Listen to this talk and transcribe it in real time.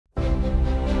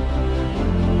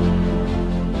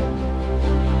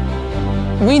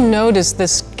We noticed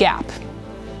this gap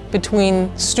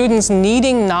between students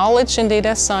needing knowledge in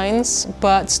data science,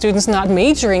 but students not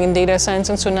majoring in data science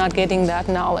and so not getting that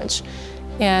knowledge.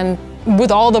 And with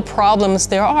all the problems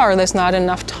there's not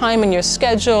enough time in your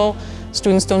schedule.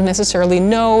 Students don't necessarily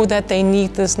know that they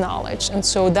need this knowledge. And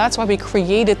so that's why we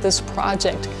created this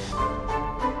project.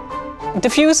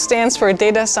 DIFUSE stands for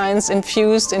Data Science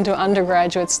Infused into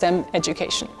Undergraduate STEM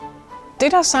Education.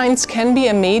 Data science can be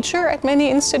a major at many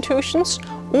institutions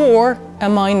or a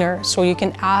minor, so you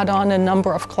can add on a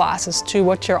number of classes to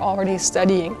what you're already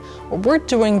studying. What we're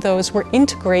doing though is we're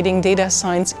integrating data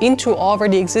science into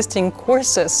already existing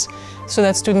courses so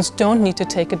that students don't need to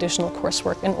take additional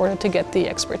coursework in order to get the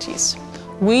expertise.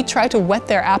 We try to whet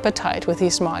their appetite with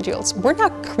these modules. We're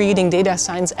not creating data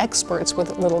science experts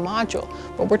with a little module,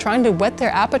 but we're trying to whet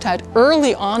their appetite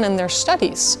early on in their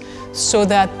studies so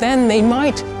that then they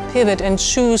might pivot and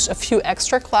choose a few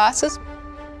extra classes.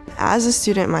 As a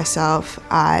student myself,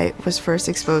 I was first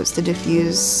exposed to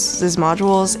DIFUSE's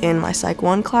modules in my Psych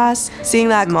 1 class. Seeing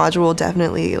that module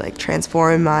definitely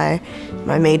transformed my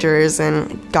majors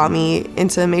and got me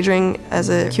into majoring as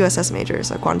a QSS major,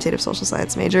 so a quantitative social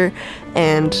science major,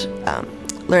 and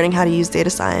learning how to use data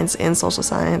science in social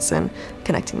science and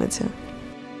connecting the two.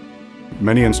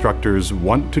 Many instructors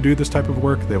want to do this type of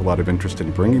work. They have a lot of interest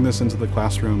in bringing this into the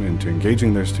classroom and to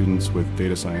engaging their students with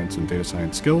data science and data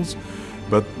science skills,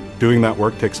 but doing that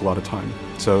work takes a lot of time.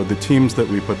 So the teams that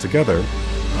we put together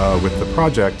with the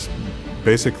project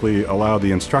basically allow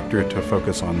the instructor to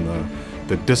focus on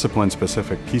the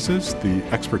discipline-specific pieces, the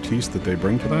expertise that they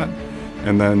bring to that,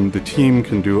 and then the team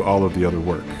can do all of the other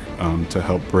work to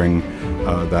help bring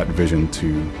that vision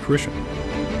to fruition.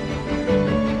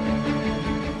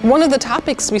 One of the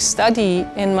topics we study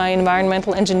in my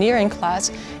environmental engineering class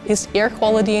is air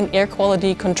quality and air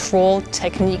quality control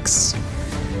techniques.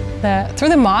 Through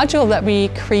the module that we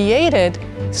created,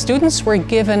 students were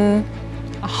given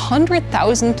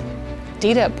 100,000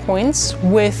 data points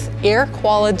with air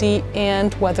quality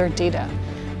and weather data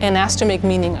and asked to make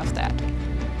meaning of that.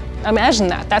 Imagine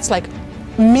that. That's like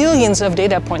millions of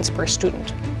data points per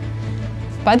student.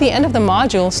 By the end of the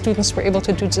module, students were able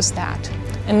to do just that.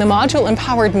 And the module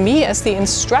empowered me as the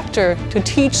instructor to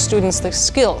teach students the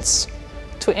skills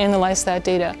to analyze that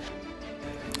data.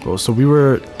 Well, so we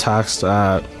were tasked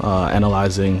at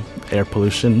analyzing air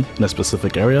pollution in a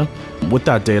specific area. With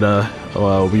that data,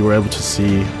 we were able to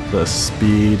see the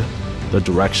speed, the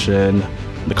direction,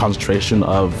 the concentration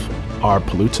of our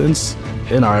pollutants.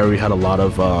 In our area, we had a lot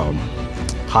of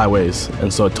highways,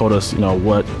 and so it told us,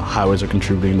 what highways are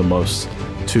contributing the most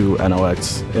to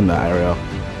NOx in that area.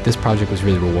 This project was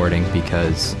really rewarding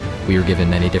because we were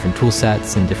given many different tool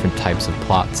sets and different types of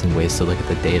plots and ways to look at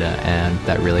the data, and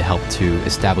that really helped to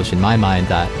establish in my mind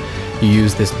that you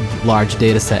use this large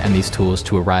data set and these tools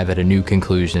to arrive at a new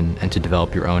conclusion and to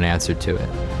develop your own answer to it.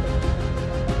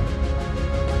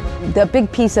 The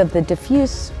big piece of the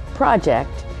DIFUSE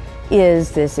project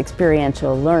is this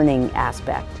experiential learning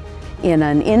aspect. In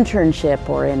an internship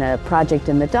or in a project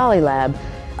in the Dolly Lab,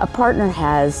 a partner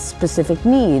has specific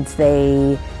needs.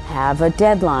 They have a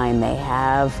deadline, they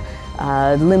have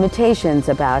limitations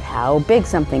about how big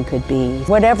something could be.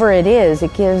 Whatever it is,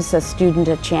 it gives a student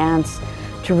a chance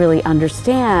to really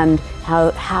understand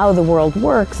how the world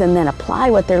works and then apply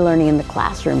what they're learning in the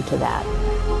classroom to that.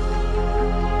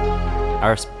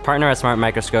 Our partner at Smart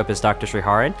Microscope is Dr.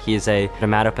 Sriharan. He's a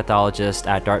hematopathologist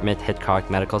at Dartmouth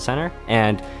Hitchcock Medical Center,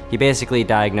 and he basically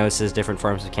diagnoses different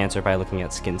forms of cancer by looking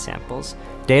at skin samples.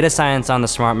 Data science on the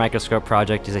Smart Microscope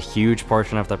project is a huge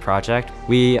portion of the project.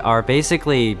 We are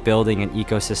basically building an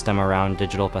ecosystem around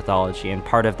digital pathology, and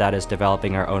part of that is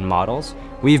developing our own models.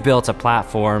 We've built a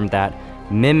platform that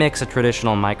mimics a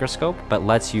traditional microscope, but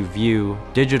lets you view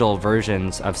digital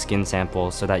versions of skin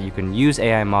samples so that you can use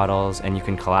AI models and you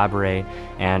can collaborate,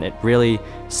 and it really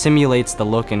simulates the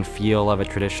look and feel of a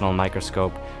traditional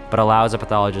microscope, but allows a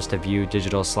pathologist to view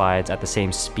digital slides at the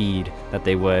same speed that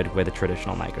they would with a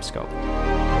traditional microscope.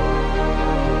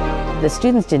 The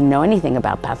students didn't know anything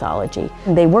about pathology.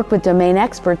 They work with domain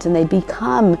experts and they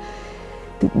become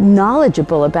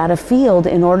knowledgeable about a field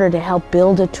in order to help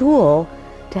build a tool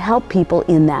to help people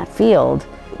in that field.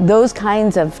 Those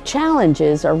kinds of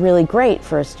challenges are really great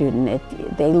for a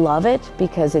student. They love it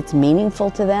because it's meaningful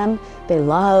to them. They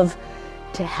love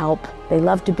to help. They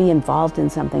love to be involved in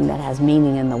something that has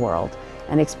meaning in the world.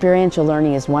 And experiential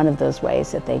learning is one of those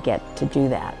ways that they get to do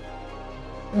that.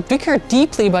 We care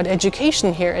deeply about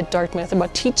education here at Dartmouth,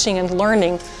 about teaching and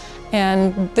learning.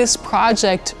 And this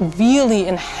project really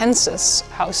enhances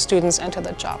how students enter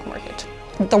the job market.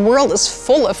 The world is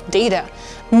full of data,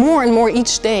 more and more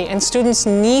each day, and students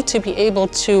need to be able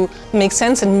to make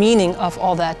sense and meaning of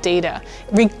all that data,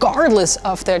 regardless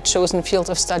of their chosen field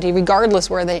of study, regardless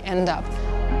where they end up.